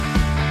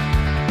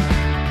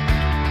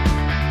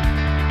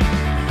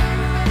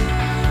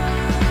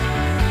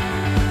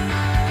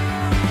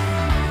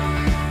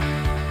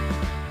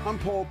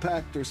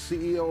Samantha,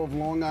 CEO of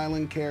Long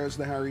Island Cares,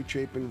 the Harry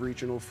Chapin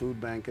Regional Food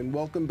Bank, and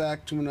welcome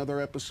back to another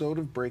episode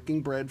of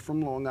Breaking Bread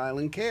from Long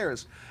Island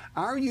Cares,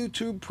 our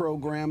YouTube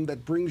program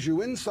that brings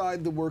you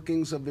inside the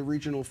workings of the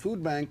Regional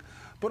Food Bank,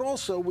 but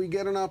also we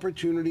get an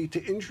opportunity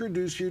to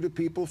introduce you to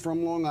people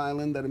from Long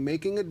Island that are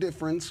making a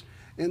difference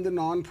in the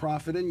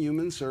nonprofit and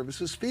human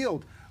services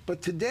field.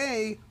 But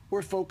today,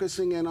 we're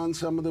focusing in on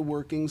some of the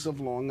workings of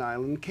Long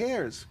Island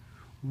Cares.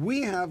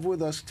 We have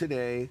with us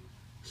today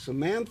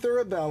Samantha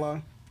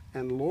Abella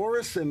and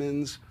Laura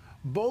Simmons,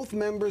 both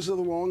members of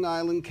the Long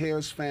Island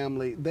Cares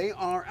family. They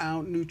are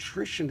our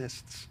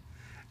nutritionists.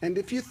 And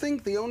if you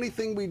think the only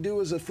thing we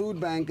do as a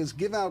food bank is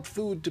give out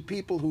food to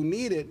people who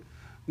need it,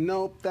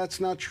 nope, that's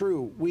not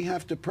true. We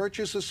have to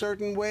purchase a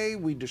certain way,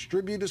 we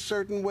distribute a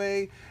certain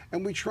way,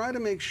 and we try to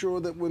make sure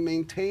that we're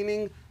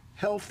maintaining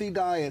healthy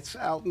diets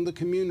out in the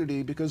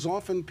community, because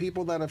often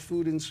people that are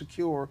food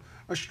insecure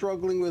are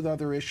struggling with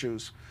other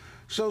issues.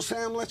 So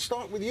Sam, let's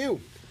start with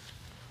you.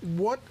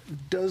 What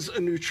does a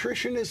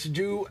nutritionist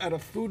do at a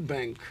food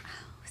bank?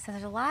 So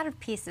there's a lot of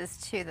pieces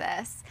to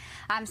this.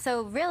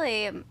 So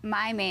really,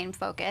 my main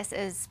focus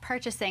is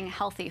purchasing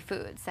healthy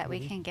foods that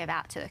we can give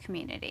out to the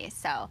community.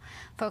 So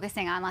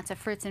focusing on lots of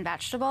fruits and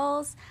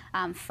vegetables,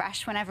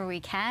 fresh whenever we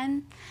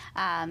can,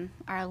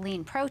 our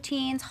lean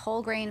proteins,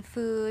 whole grain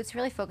foods,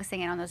 really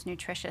focusing in on those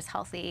nutritious,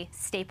 healthy,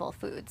 staple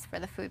foods for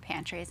the food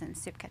pantries and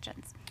soup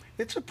kitchens.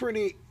 It's a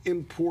pretty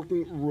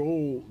important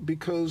role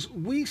because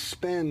we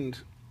spend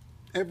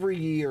every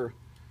year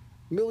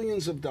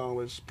millions of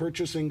dollars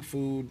purchasing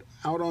food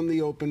out on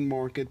the open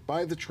market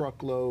by the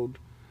truckload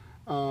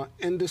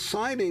and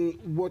deciding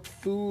what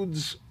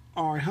foods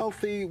are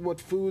healthy, what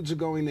foods are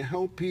going to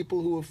help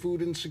people who are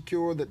food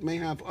insecure that may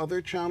have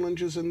other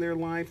challenges in their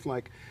life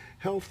like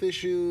health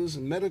issues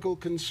and medical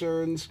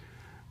concerns.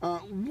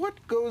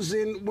 What goes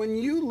in when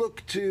you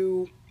look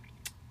to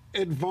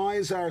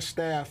advise our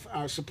staff,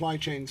 our supply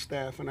chain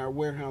staff and our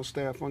warehouse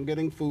staff on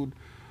getting food?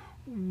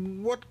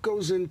 What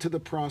goes into the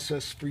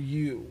process for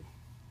you?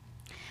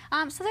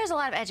 So there's a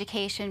lot of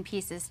education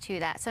pieces to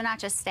that. So not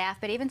just staff,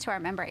 but even to our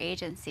member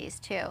agencies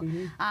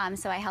too.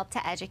 So I help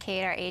to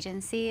educate our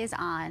agencies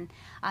on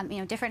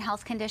different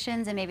health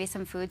conditions and maybe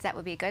some foods that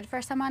would be good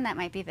for someone that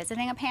might be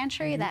visiting a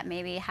pantry that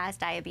maybe has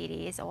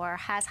diabetes or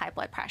has high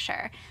blood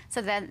pressure.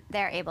 So then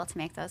they're able to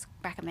make those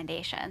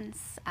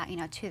recommendations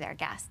to their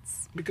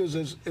guests. Because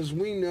as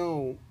we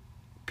know,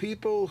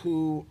 people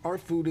who are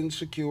food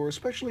insecure,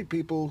 especially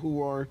people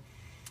who are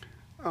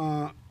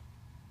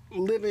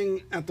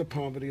living at the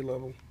poverty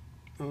level,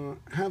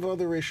 have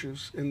other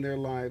issues in their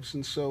lives.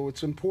 And so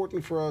it's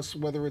important for us,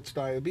 whether it's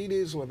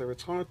diabetes, whether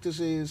it's heart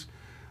disease,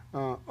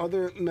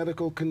 other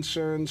medical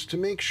concerns, to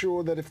make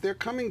sure that if they're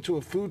coming to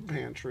a food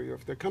pantry or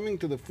if they're coming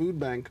to the food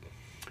bank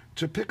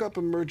to pick up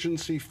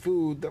emergency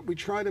food, that we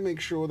try to make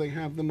sure they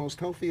have the most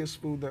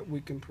healthiest food that we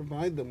can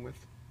provide them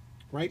with,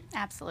 right?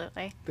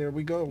 Absolutely. There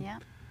we go. Yeah.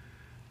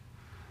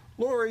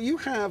 Laura, you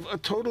have a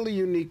totally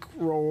unique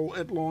role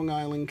at Long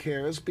Island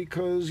Cares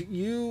because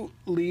you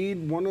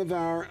lead one of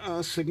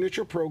our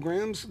signature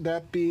programs,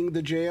 that being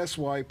the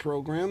JSY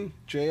program,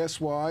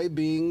 JSY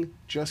being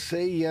Just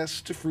Say Yes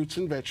to Fruits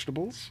and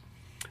Vegetables.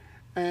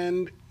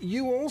 And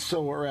you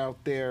also are out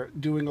there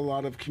doing a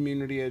lot of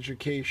community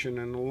education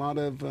and a lot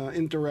of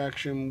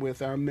interaction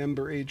with our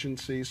member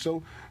agencies.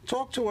 So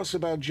talk to us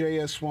about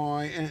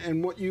JSY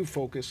and what you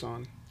focus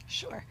on.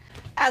 Sure.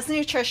 As a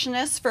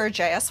nutritionist for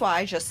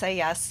JSY, Just Say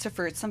Yes to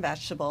Fruits and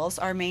Vegetables,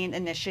 our main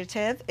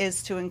initiative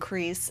is to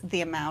increase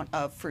the amount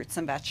of fruits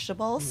and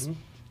vegetables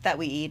that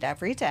we eat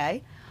every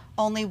day.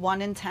 Only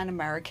 1 in 10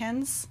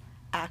 Americans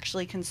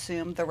actually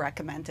consume the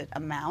recommended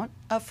amount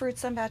of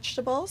fruits and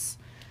vegetables.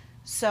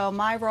 So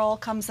my role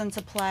comes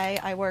into play.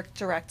 I work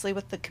directly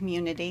with the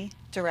community,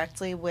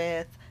 directly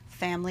with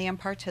family and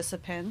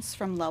participants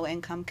from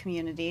low-income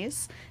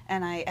communities,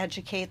 and I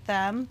educate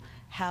them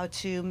how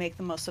to make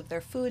the most of their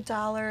food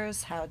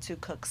dollars, how to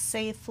cook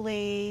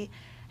safely,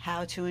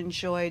 how to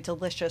enjoy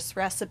delicious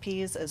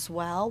recipes as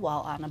well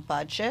while on a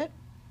budget.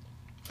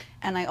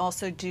 And I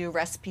also do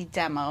recipe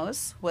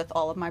demos with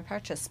all of my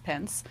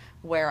participants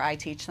where I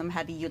teach them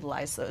how to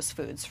utilize those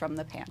foods from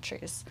the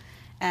pantries.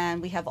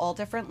 And we have all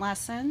different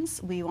lessons.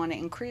 We want to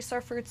increase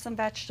our fruits and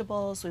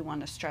vegetables. We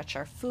want to stretch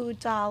our food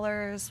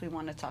dollars. We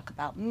want to talk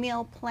about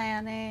meal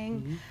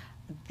planning,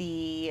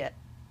 the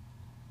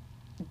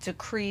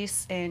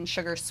decrease in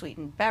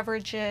sugar-sweetened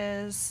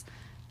beverages,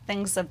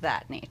 things of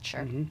that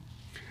nature.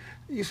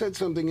 You said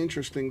something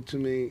interesting to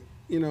me.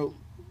 You know,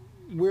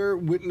 we're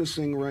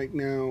witnessing right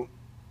now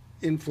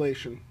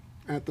inflation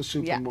at the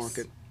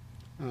supermarket.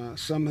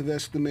 Some have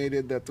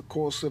estimated that the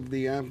cost of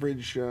the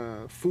average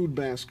food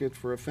basket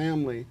for a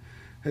family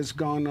has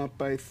gone up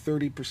by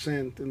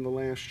 30% in the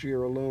last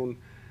year alone.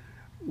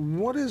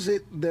 What is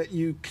it that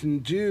you can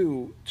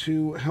do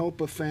to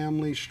help a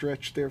family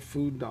stretch their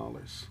food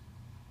dollars?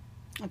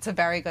 It's a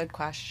very good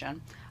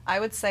question. I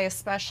would say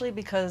especially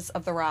because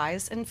of the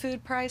rise in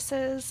food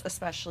prices,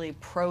 especially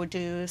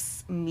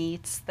produce,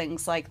 meats,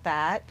 things like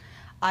that,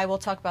 I will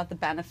talk about the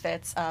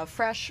benefits of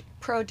fresh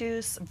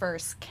produce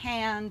versus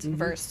canned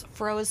versus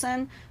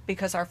frozen,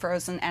 because our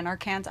frozen and our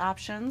canned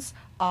options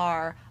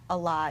are a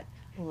lot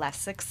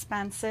less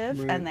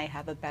expensive and they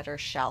have a better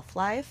shelf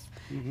life.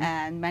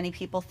 And many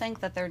people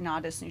think that they're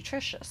not as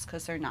nutritious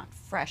because they're not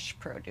fresh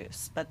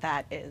produce, but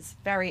that is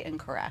very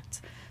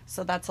incorrect.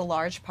 So that's a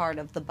large part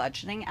of the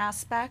budgeting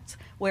aspect,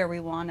 where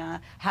we want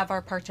to have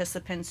our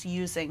participants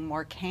using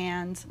more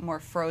canned, more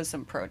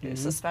frozen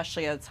produce,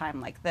 especially at a time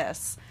like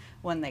this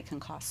when they can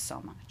cost so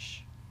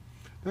much.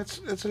 That's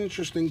an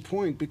interesting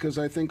point, because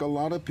I think a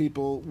lot of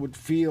people would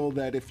feel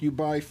that if you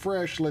buy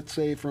fresh, let's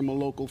say from a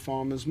local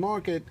farmer's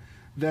market,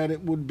 that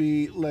it would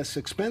be less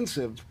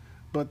expensive.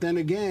 But then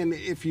again,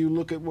 if you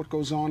look at what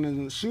goes on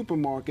in the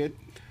supermarket,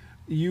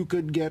 you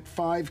could get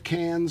 5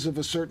 cans of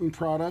a certain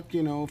product,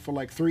 you know, for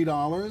like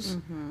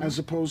 $3, as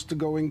opposed to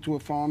going to a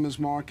farmer's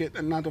market,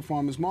 and not a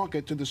farmer's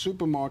market, to the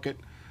supermarket,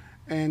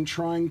 and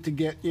trying to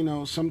get, you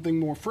know, something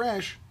more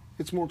fresh.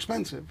 It's more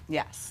expensive.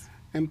 Yes.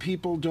 And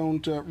people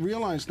don't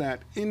realize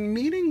that. In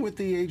meeting with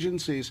the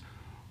agencies,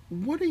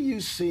 what are you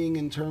seeing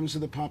in terms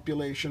of the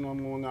population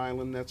on Long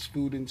Island that's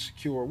food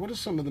insecure? What are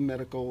some of the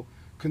medical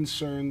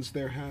concerns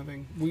they're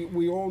having?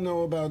 We all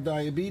know about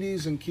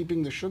diabetes and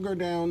keeping the sugar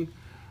down,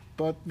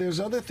 but there's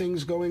other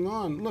things going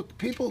on. Look,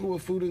 people who are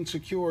food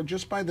insecure,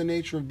 just by the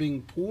nature of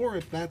being poor,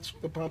 if that's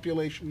what the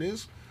population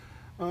is,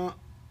 are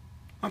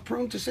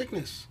prone to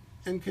sickness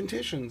and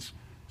conditions.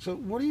 So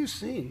what are you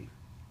seeing?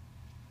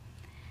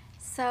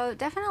 So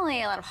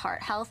definitely a lot of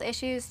heart health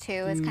issues too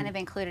is kind of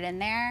included in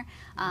there.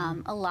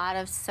 A lot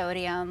of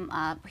sodium,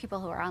 people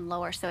who are on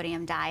lower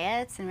sodium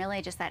diets, and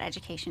really just that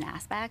education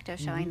aspect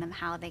of showing them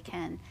how they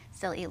can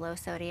still eat low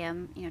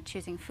sodium, you know,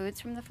 choosing foods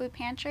from the food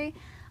pantry.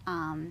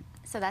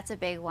 So that's a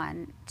big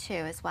one too,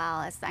 as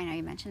well as, I know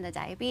you mentioned the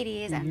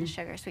diabetes and the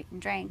sugar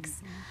sweetened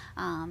drinks.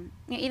 You know,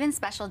 even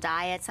special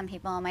diets, some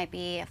people might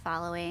be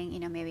following, you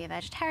know, maybe a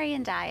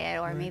vegetarian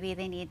diet, or maybe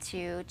they need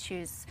to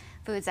choose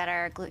foods that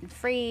are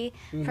gluten-free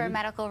for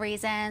medical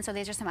reasons. So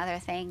these are some other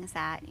things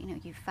that, you know,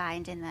 you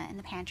find in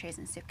the pantries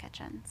and soup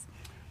kitchens.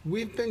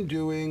 We've been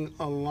doing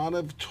a lot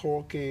of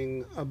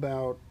talking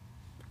about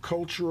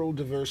cultural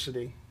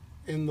diversity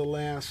in the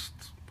last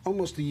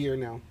almost a year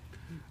now.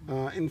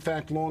 In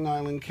fact, Long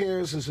Island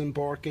Cares is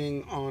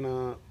embarking on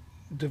a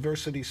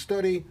diversity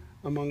study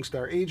amongst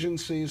our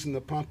agencies and the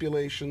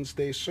populations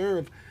they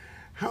serve.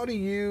 How do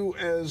you,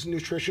 as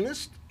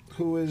nutritionist,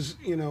 who is,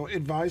 you know,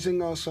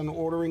 advising us on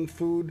ordering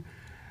food,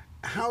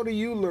 how do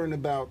you learn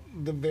about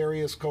the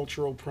various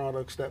cultural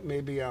products that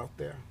may be out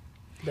there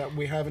that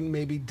we haven't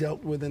maybe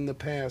dealt with in the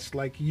past,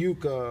 like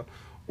yucca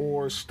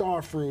or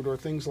star fruit or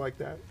things like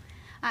that?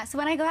 So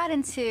when I go out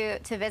to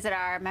visit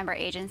our member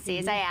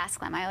agencies, I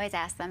always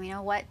ask them, you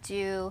know, what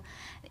do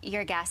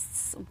your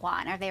guests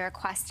want? Are they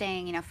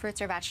requesting, you know,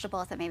 fruits or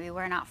vegetables that maybe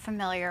we're not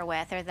familiar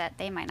with, or that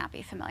they might not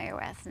be familiar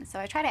with? And so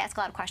I try to ask a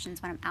lot of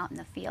questions when I'm out in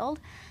the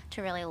field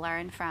to really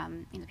learn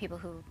from, you know, people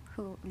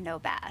who know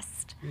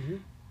best.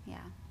 Yeah.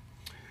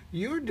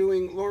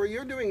 Laura,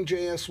 you're doing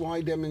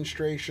JSY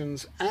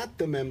demonstrations at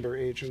the member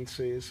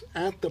agencies,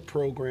 at the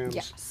programs.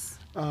 Yes.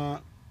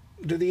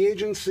 Do the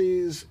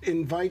agencies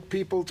invite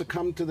people to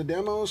come to the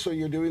demo, so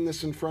you're doing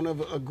this in front of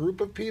a group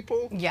of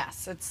people?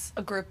 Yes, it's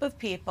a group of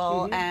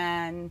people,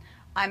 and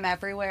I'm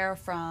everywhere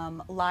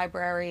from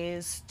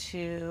libraries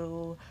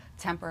to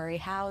temporary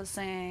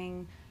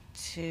housing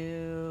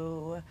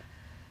to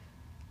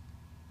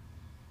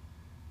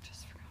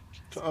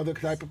To other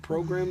type of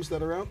programs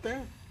that are out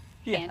there?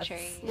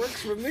 Pantries.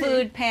 Works for me.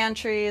 Food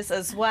pantries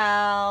as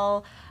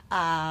well,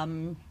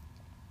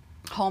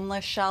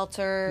 homeless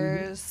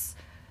shelters,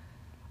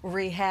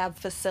 rehab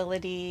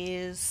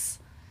facilities.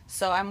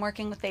 So I'm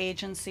working with the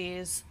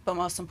agencies, but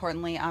most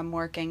importantly, I'm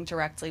working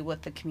directly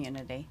with the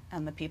community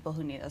and the people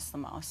who need us the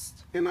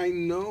most. And I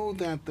know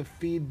that the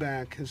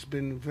feedback has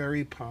been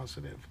very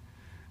positive.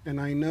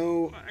 And I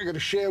know, I got to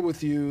share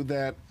with you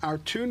that our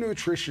 2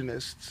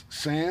 nutritionists,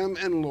 Sam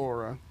and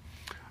Laura,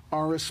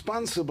 are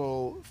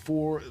responsible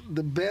for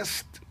the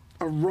best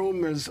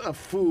aromas of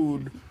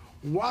food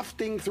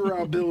wafting through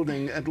our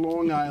building at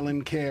Long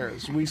Island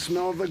Cares. We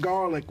smell the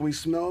garlic, we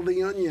smell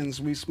the onions,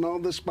 we smell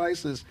the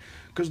spices,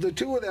 because the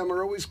 2 of them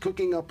are always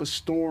cooking up a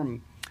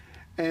storm.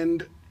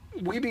 And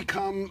we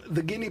become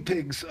the guinea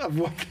pigs of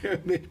what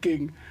they're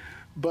making.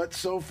 But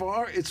so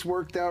far, it's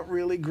worked out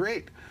really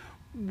great.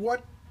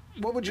 What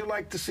would you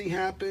like to see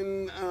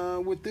happen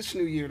with this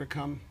new year to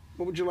come?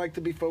 What would you like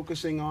to be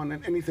focusing on?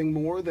 And anything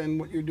more than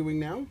what you're doing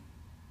now?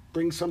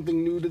 Bring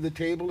something new to the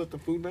table at the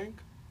food bank?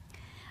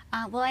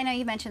 Well, I know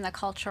you mentioned the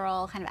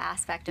cultural kind of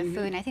aspect of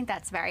food, and I think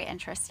that's very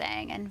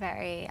interesting and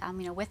very,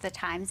 you know, with the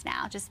times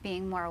now, just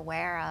being more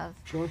aware of,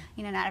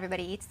 you know, not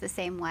everybody eats the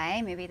same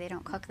way. Maybe they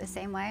don't cook the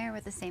same way or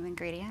with the same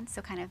ingredients.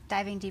 So kind of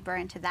diving deeper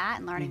into that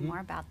and learning more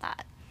about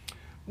that.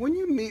 When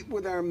you meet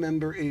with our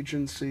member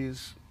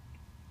agencies,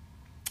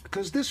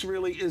 because this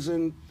really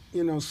isn't,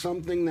 you know,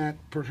 something that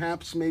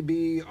perhaps may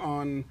be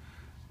on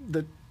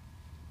the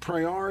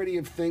priority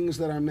of things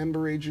that our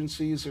member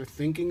agencies are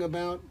thinking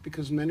about,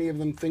 because many of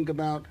them think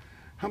about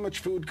how much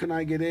food can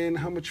I get in?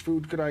 How much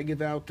food could I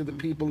give out to the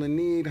people in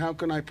need? How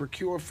can I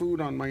procure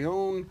food on my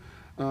own,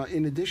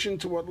 in addition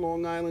to what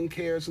Long Island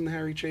Cares and the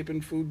Harry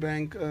Chapin Food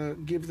Bank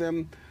give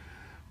them?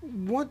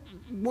 What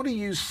do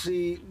you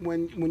see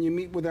when you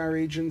meet with our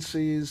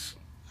agencies?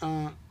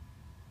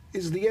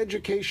 Is the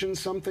education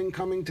something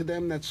coming to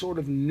them that's sort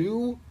of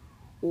new,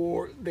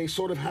 or they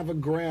sort of have a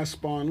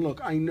grasp on,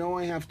 look, I know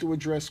I have to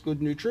address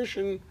good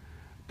nutrition,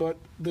 but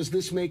does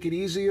this make it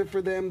easier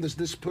for them? Does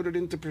this put it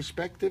into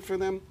perspective for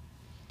them?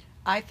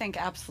 I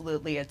think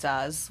absolutely it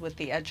does with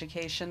the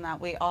education that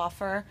we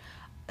offer.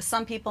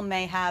 Some people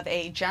may have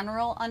a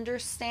general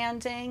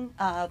understanding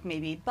of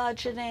maybe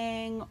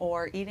budgeting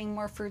or eating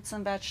more fruits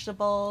and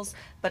vegetables,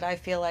 but I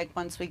feel like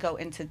once we go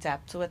into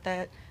depth with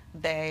it,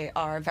 they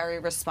are very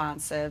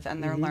responsive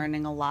and they're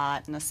learning a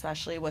lot, and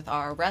especially with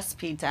our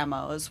recipe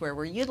demos where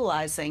we're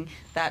utilizing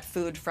that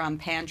food from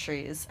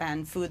pantries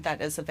and food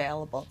that is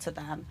available to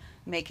them,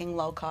 making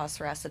low-cost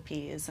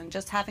recipes and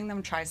just having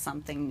them try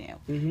something new.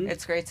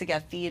 It's great to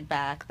get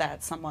feedback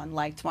that someone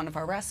liked one of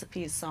our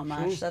recipes so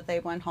much that they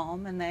went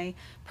home and they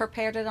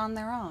prepared it on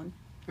their own.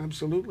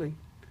 Absolutely.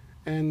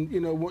 And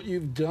you know what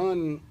you've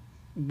done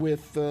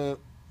with the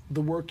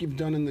work you've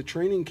done in the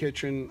training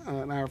kitchen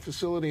in our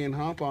facility in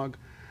Hauppauge,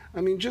 I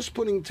mean, just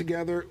putting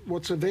together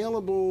what's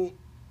available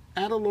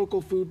at a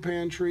local food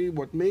pantry,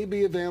 what may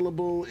be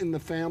available in the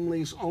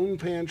family's own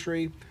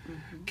pantry,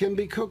 can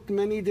be cooked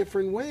many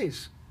different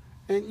ways.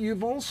 And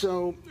you've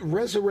also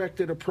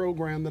resurrected a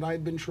program that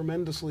I've been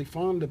tremendously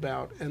fond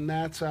about, and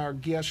that's our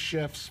Guest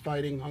Chefs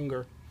Fighting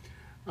Hunger.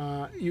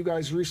 You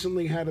guys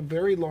recently had a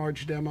very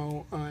large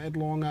demo at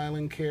Long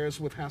Island Cares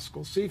with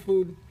Haskell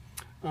Seafood,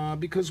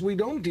 because we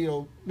don't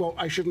deal, well,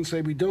 I shouldn't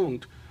say we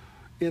don't.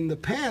 In the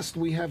past,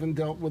 we haven't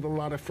dealt with a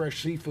lot of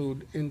fresh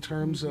seafood in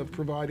terms of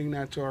providing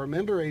that to our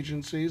member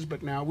agencies,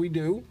 but now we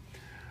do.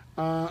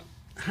 How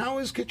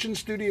has Kitchen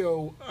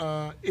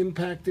Studio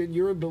impacted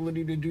your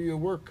ability to do your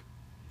work?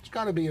 It's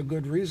got to be a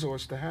good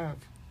resource to have.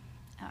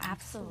 Oh,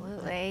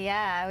 absolutely,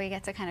 yeah. We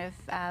get to kind of,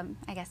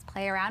 I guess,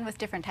 play around with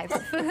different types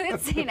of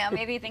foods, you know,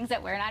 maybe things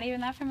that we're not even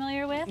that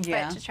familiar with,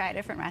 but to try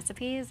different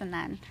recipes and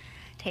then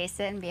taste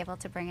it and be able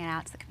to bring it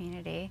out to the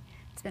community.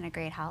 It's been a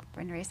great help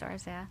and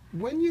resource, yeah.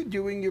 When you're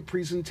doing your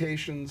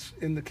presentations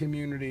in the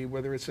community,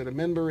 whether it's at a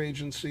member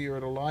agency or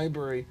at a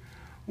library,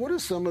 what are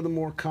some of the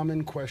more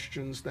common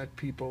questions that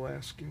people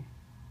ask you?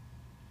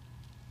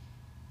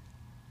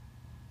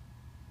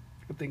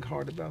 I think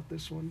hard about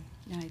this one.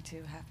 I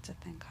do have to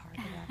think hard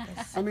about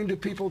this. I mean, do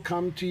people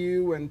come to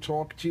you and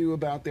talk to you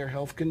about their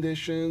health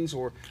conditions,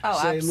 or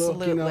absolutely. say,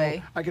 look, you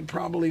know, I could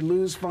probably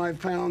lose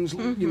 5 pounds,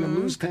 you know,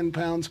 lose 10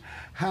 pounds.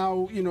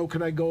 How, you know,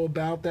 could I go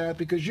about that?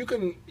 Because you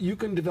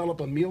can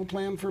develop a meal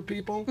plan for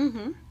people.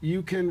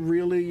 You can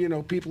really, you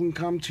know, people can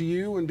come to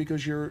you, and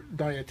because you're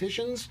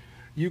dietitians,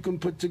 you can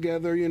put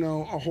together, you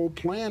know, a whole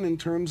plan in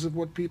terms of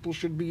what people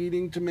should be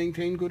eating to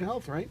maintain good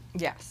health, right?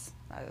 Yes,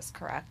 that is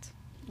correct.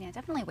 Yeah,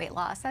 definitely weight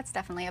loss. That's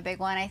definitely a big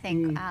one. I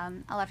think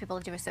a lot of people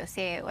do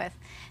associate it with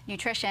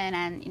nutrition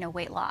and, you know,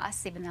 weight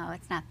loss, even though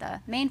it's not the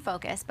main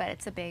focus, but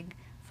it's a big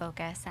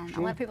focus, and a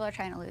lot of people are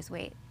trying to lose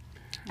weight.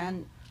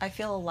 And I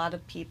feel a lot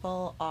of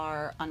people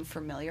are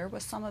unfamiliar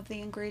with some of the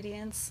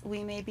ingredients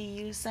we may be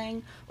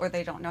using, or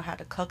they don't know how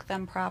to cook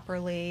them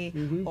properly,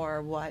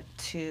 or what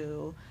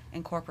to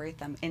incorporate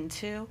them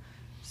into.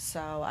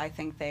 So I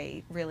think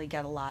they really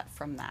get a lot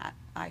from that,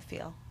 I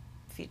feel,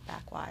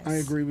 feedback-wise. I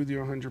agree with you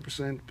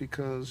 100%,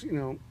 because, you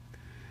know,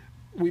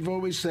 we've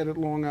always said at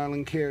Long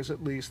Island Cares,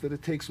 at least, that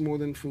it takes more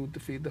than food to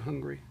feed the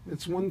hungry.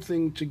 It's one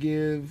thing to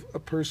give a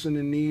person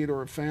in need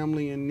or a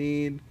family in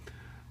need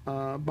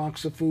a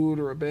box of food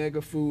or a bag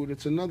of food.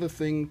 It's another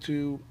thing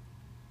to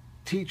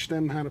teach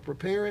them how to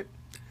prepare it,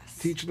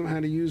 teach them how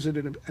to use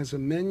it as a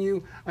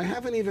menu. I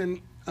haven't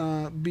even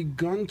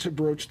begun to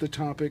broach the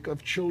topic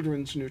of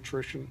children's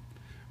nutrition,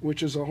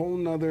 which is a whole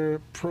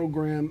nother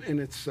program in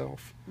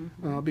itself,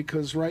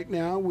 because right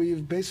now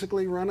we've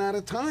basically run out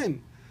of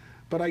time.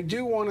 But I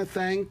do want to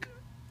thank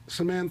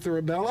Samantha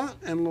Abella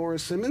and Laura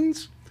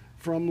Simmons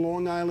from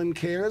Long Island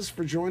Cares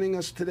for joining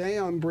us today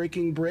on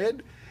Breaking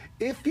Bread.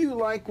 If you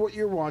like what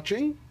you're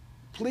watching,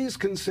 please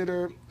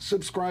consider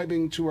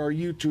subscribing to our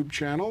YouTube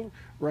channel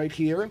right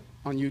here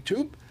on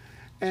YouTube.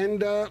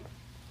 And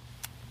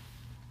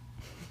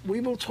we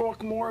will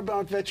talk more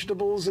about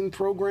vegetables and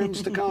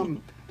programs to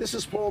come. This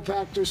is Paul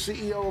Pachter,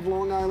 CEO of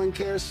Long Island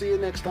Cares. See you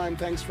next time.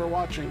 Thanks for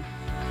watching.